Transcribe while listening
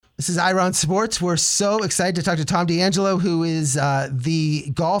This is Ira On Sports. We're so excited to talk to Tom D'Angelo, who is the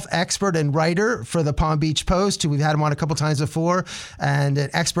golf expert and writer for the Palm Beach Post, who we've had him on a couple times before, and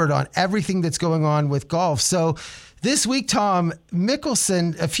an expert on everything that's going on with golf. So this week, Tom,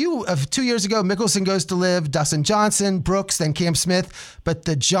 Mickelson, 2 years ago, Mickelson goes to LIV, Dustin Johnson, Brooks, then Cam Smith. But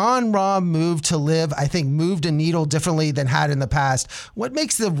the Jon Rahm move to LIV, I think, moved a needle differently than had in the past. What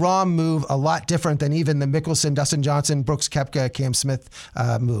makes the Rahm move a lot different than even the Mickelson, Dustin Johnson, Brooks Koepka, Cam Smith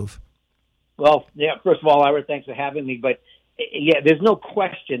move? Well, yeah, first of all, Ira, thanks for having me. But, yeah, there's no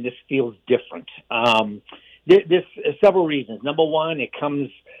question this feels different. There's several reasons. Number one, it comes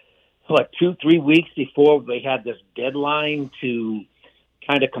 2-3 weeks before they had this deadline to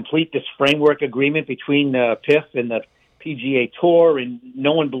kind of complete this framework agreement between the PIF and the PGA Tour, and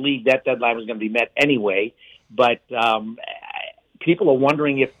no one believed that deadline was going to be met anyway. But people are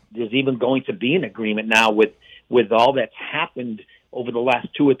wondering if there's even going to be an agreement now with all that's happened over the last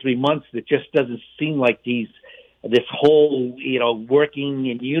 2 or 3 months. That just doesn't seem like this whole, working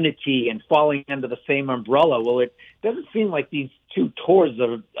in unity and falling under the same umbrella. Well, it doesn't seem like these two tours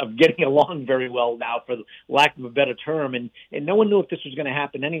of getting along very well now, for lack of a better term, and no one knew if this was going to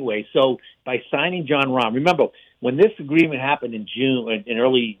happen anyway. So by signing Jon Rahm, remember when this agreement happened in June, in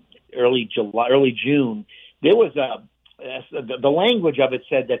early June, there was the language of it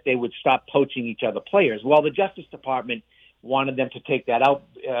said that they would stop poaching each other players. Well, the Justice Department wanted them to take that out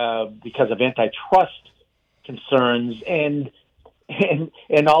because of antitrust concerns, and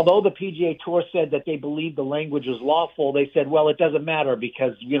although the PGA Tour said that they believed the language was lawful, they said, well, it doesn't matter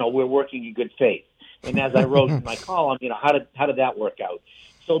because, we're working in good faith. And as I wrote in my column, how did that work out?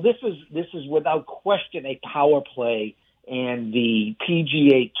 So this is without question a power play, and the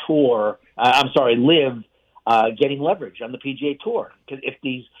PGA Tour, LIV, getting leverage on the PGA Tour. Because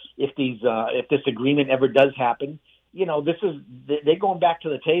if this agreement ever does happen, they're going back to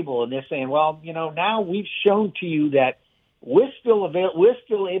the table and they're saying, well, now we've shown to you that we're still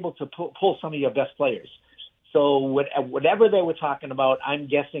able to pull some of your best players. So whatever they were talking about, I'm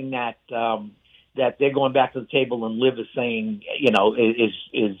guessing that they're going back to the table, and LIV is saying,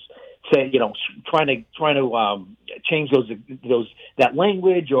 trying to change that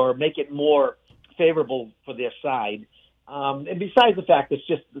language or make it more favorable for their side. And besides the fact it's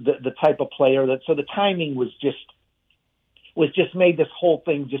just the type of player so the timing was just made this whole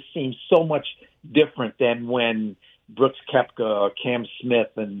thing just seem so much different than when Brooks Koepka or Cam Smith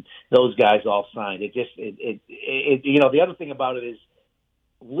and those guys all signed. The other thing about it is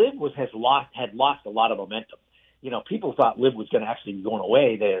LIV had lost a lot of momentum. People thought LIV was going to actually be going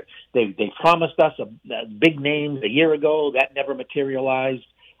away. They promised us big names a year ago. That never materialized.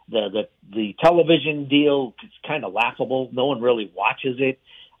 The television deal is kind of laughable. No one really watches it.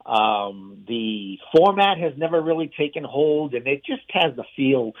 The format has never really taken hold, and it just has the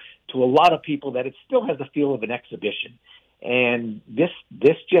feel to a lot of people that it still has the feel of an exhibition. And this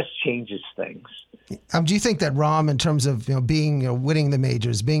just changes things. Do you think that Rahm, in terms of winning the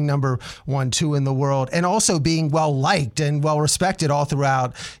majors, being number 1, 2 in the world, and also being well liked and well respected all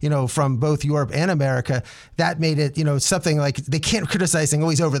throughout, from both Europe and America, that made it something like they can't criticize him. Oh,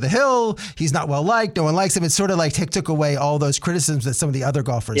 he's over the hill. He's not well liked. No one likes him. It's sort of like took away all those criticisms that some of the other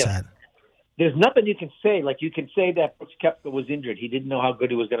golfers had. There's nothing you can say. Like, you can say that Brooks Koepka was injured. He didn't know how good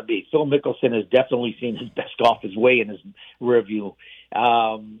he was going to be. Phil Mickelson has definitely seen his best golf his way in his rear view.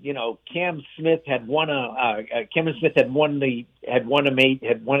 Cam Smith had won a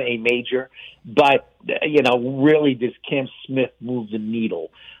major, but really does Cam Smith move the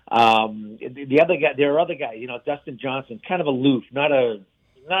needle? The other guy, there are other guys. Dustin Johnson, kind of aloof, not a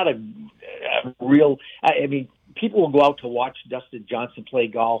real. I mean, people will go out to watch Dustin Johnson play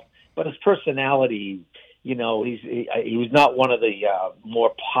golf, but his personality, he was not one of the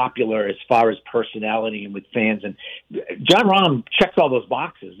more popular as far as personality and with fans. And Jon Rahm checks all those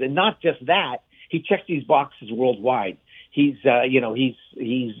boxes, and not just that, he checks these boxes worldwide. He's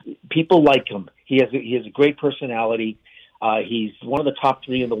people like him. He has a great personality. He's one of the top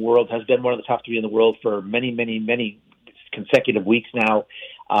 3 in the world. Has been one of the top 3 in the world for many, many, many consecutive weeks now.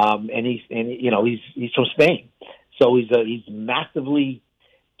 And he's from Spain, so he's massively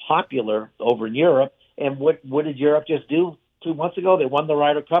popular over in Europe. And what did Europe just do 2 months ago? They won the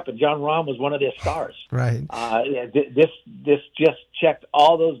Ryder Cup, and Jon Rahm was one of their stars. Right. This just checked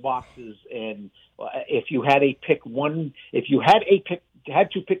all those boxes. And if you had to pick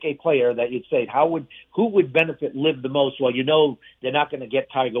a player that you'd say, who would benefit LIV the most? Well, they're not going to get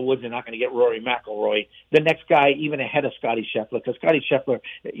Tiger Woods. They're not going to get Rory McIlroy. The next guy, even ahead of Scottie Scheffler, because Scottie Scheffler,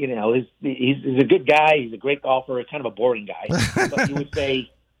 he's a good guy. He's a great golfer. He's kind of a boring guy. But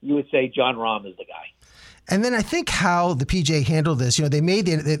you would say Jon Rahm is the guy. And then I think how the PGA handled this, they made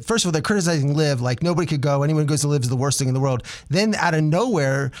first of all, they're criticizing LIV, like nobody could go. Anyone who goes to LIV is the worst thing in the world. Then out of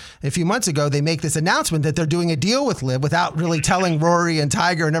nowhere, a few months ago, they make this announcement that they're doing a deal with LIV without really telling Rory and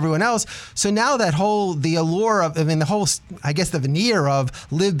Tiger and everyone else. So now the allure of, the whole, I guess the veneer of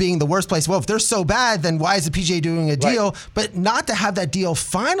LIV being the worst place. Well, if they're so bad, then why is the PGA doing a deal? Right. But not to have that deal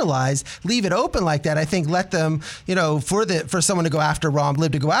finalized, leave it open like that. I think let them, for someone to go after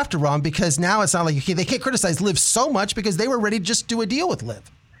LIV to go after Rahm, because now it's not like they can't criticize LIV so much because they were ready to just do a deal with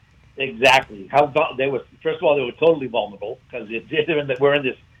LIV. Exactly. First of all, they were totally vulnerable because we're in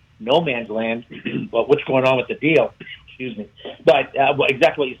this no man's land. But what's going on with the deal? Excuse me. But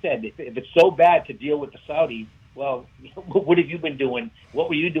exactly what you said. If it's so bad to deal with the Saudis, well, what have you been doing? What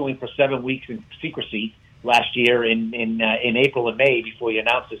were you doing for 7 weeks in secrecy last year in April and May before you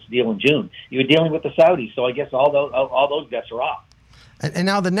announced this deal in June? You were dealing with the Saudis, so I guess all those bets are off. And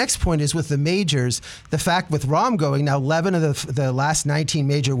now the next point is with the majors, the fact with Rahm going, now 11 of the last 19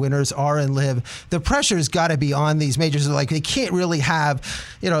 major winners are in LIV. The pressure's got to be on these majors. Like they can't really have,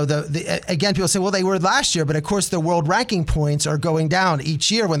 again, people say, well, they were last year, but of course the world ranking points are going down each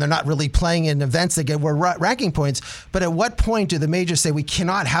year when they're not really playing in events that get world ranking points. But at what point do the majors say we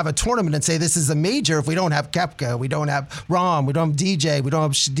cannot have a tournament and say this is a major if we don't have Koepka, we don't have Rahm, we don't have DJ, we don't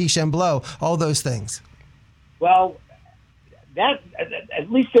have DeChambeau, all those things? Well, that at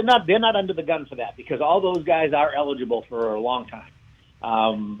least they're not under the gun for that because all those guys are eligible for a long time.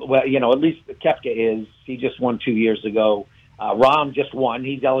 At least Koepka is. He just won 2 years ago. Rahm just won.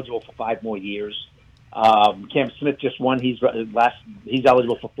 He's eligible for 5 more years. Cam Smith just won. He's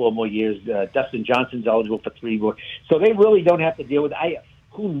eligible for 4 more years. Dustin Johnson's eligible for 3 more. So they really don't have to deal with.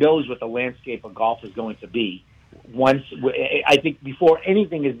 Who knows what the landscape of golf is going to be? I think before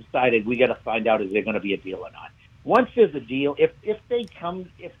anything is decided, we got to find out is there going to be a deal or not. Once there's a deal, if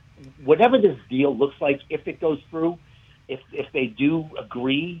whatever this deal looks like, if it goes through, if they do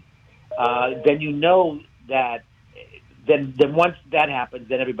agree, then that then once that happens,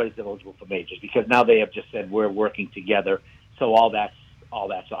 then everybody's eligible for majors because now they have just said we're working together, so all that's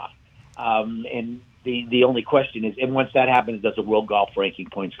off. And the only question is, and once that happens, does the world golf ranking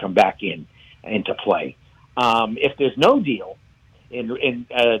points come back into play? If there's no deal, and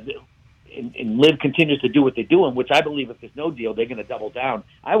LIV continues to do what they're doing, which I believe if there's no deal, they're going to double down.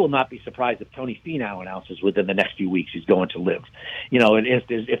 I will not be surprised if Tony Finau announces within the next few weeks he's going to LIV. And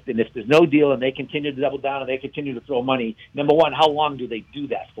if there's no deal and they continue to double down and they continue to throw money, number one, how long do they do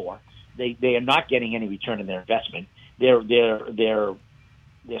that for? They are not getting any return on their investment. They're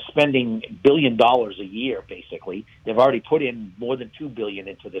spending $1 billion a year basically. They've already put in more than $2 billion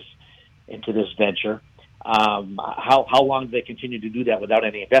into this venture. How long do they continue to do that without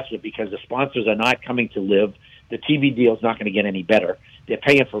any investment? Because the sponsors are not coming to LIV. The TV deal is not going to get any better. They're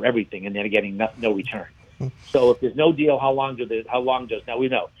paying for everything, and they're getting no return. So if there's no deal, how long does now we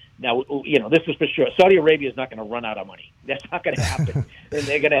know? Now this is for sure. Saudi Arabia is not going to run out of money. That's not going to happen. And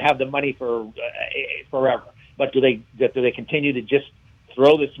they're going to have the money for forever. But do they continue to just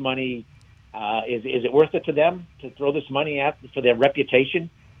throw this money? Is it worth it to them to throw this money at for their reputation?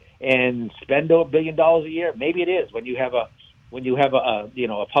 And spend $1 billion a year. Maybe it is when you have a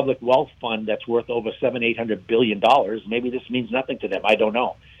public wealth fund that's worth over $700-800 billion. Maybe this means nothing to them. I don't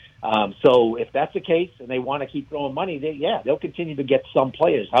know. So if that's the case, and they want to keep throwing money, they'll continue to get some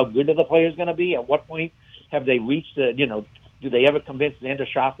players. How good are the players going to be? At what point have they reached do they ever convince Xander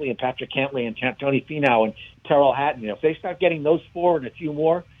Schauffele and Patrick Cantlay and Tony Finau and Terrell Hatton? If they start getting those 4 and a few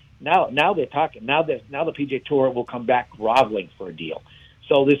more, now they're talking. Now the PGA Tour will come back groveling for a deal.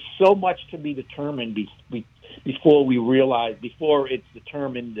 So there's so much to be determined before it's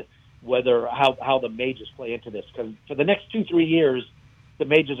determined how the majors play into this. Because for the next 2-3 years, the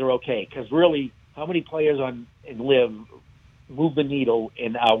majors are okay. Because really, how many players in LIV move the needle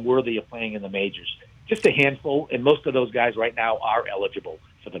and are worthy of playing in the majors? Just a handful, and most of those guys right now are eligible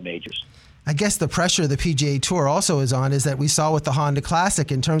for the majors. I guess the pressure the PGA Tour also is on is that we saw with the Honda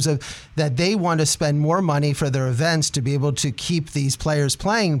Classic in terms of that they want to spend more money for their events to be able to keep these players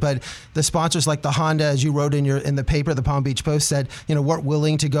playing. But the sponsors like the Honda, as you wrote in the paper, the Palm Beach Post said, weren't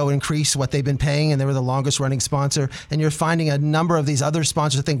willing to go increase what they've been paying, and they were the longest running sponsor. And you're finding a number of these other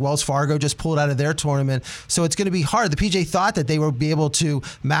sponsors. I think Wells Fargo just pulled out of their tournament. So it's going to be hard. The PGA thought that they would be able to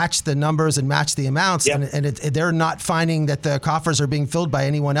match the numbers and match the amounts. Yep. And they're not finding that the coffers are being filled by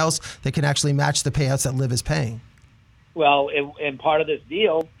anyone else that can actually match the payouts that LIV is paying. Well, and part of this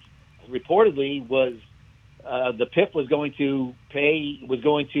deal, reportedly, was the PIF was going to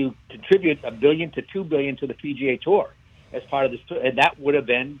contribute $1 billion to $2 billion to the PGA Tour as part of this, and that would have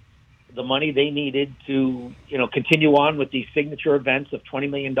been the money they needed to continue on with these signature events of $20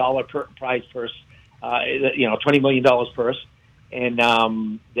 million prize purse $20 million purse,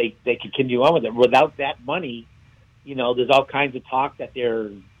 and they continue on with it. Without that money, there's all kinds of talk that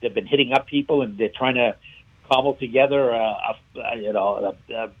they've been hitting up people and they're trying to cobble together a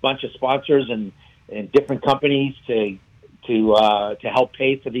bunch of sponsors and different companies to help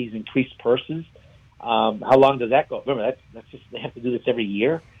pay for these increased purses. How long does that go? Remember, that's just, they have to do this every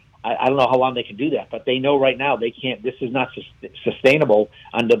year. I don't know how long they can do that, but they know right now they can't. This is not sustainable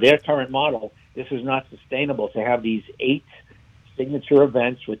under their current model. This is not sustainable to have these 8 signature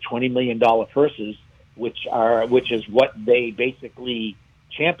events with $20 million purses, which is what they basically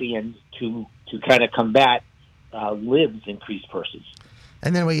championed to kind of combat Liv's increased purses.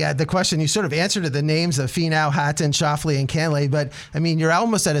 And then we had the question, you sort of answered it, the names of Finau, Hatton, Schauffele, and Cantlay. But, I mean, you're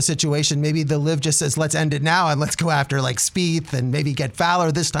almost at a situation, maybe the Liv just says, let's end it now and let's go after, like, Spieth and maybe get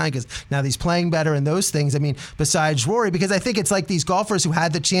Fowler this time because now he's playing better and those things. I mean, besides Rory, because I think it's like these golfers who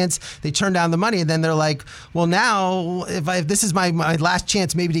had the chance, they turned down the money, and then they're like, well, now, if this is my last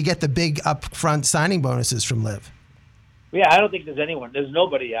chance maybe to get the big upfront signing bonuses from Liv. Yeah, I don't think there's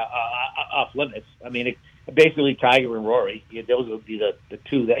nobody off limits. I mean, basically Tiger and Rory. Those would be the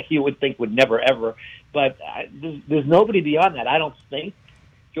two that you would think would never, ever. But there's nobody beyond that. I don't think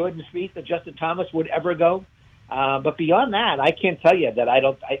Jordan Spieth or Justin Thomas would ever go. But beyond that, I can't tell you that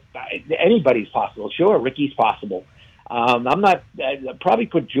anybody's possible. Sure, Ricky's possible. I'm not. I'd probably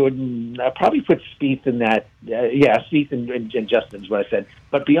put Jordan. Probably put Spieth in that. Spieth and Justin's what I said.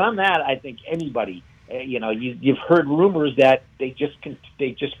 But beyond that, I think anybody. You've heard rumors that they just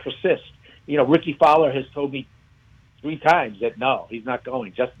persist. Ricky Fowler has told me 3 times that no, he's not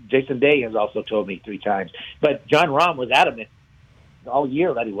going. Jason Day has also told me 3 times. But John Rahm was adamant all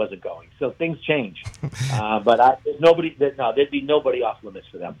year that he wasn't going. So things change. But there'd be nobody off limits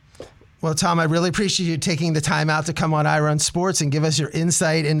for them. Well, Tom, I really appreciate you taking the time out to come on Ira On Sports and give us your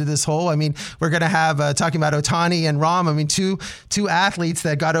insight into this whole. I mean, we're going to have talking about Ohtani and Rahm. I mean, two athletes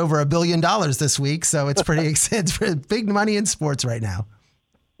that got over $1 billion this week. So it's it's big money in sports right now.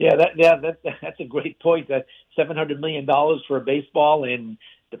 Yeah, that's a great point. That $700 million for baseball, and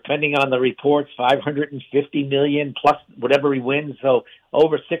depending on the reports, $550 million plus whatever he wins. So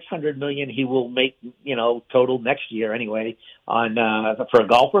over $600 million he will make, total next year anyway. For a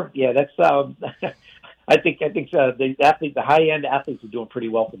golfer, yeah, that's. I think the high end athletes are doing pretty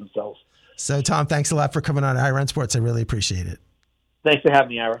well for themselves. So, Tom, thanks a lot for coming on Ira On Sports. I really appreciate it. Thanks for having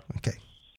me, Ira. Okay.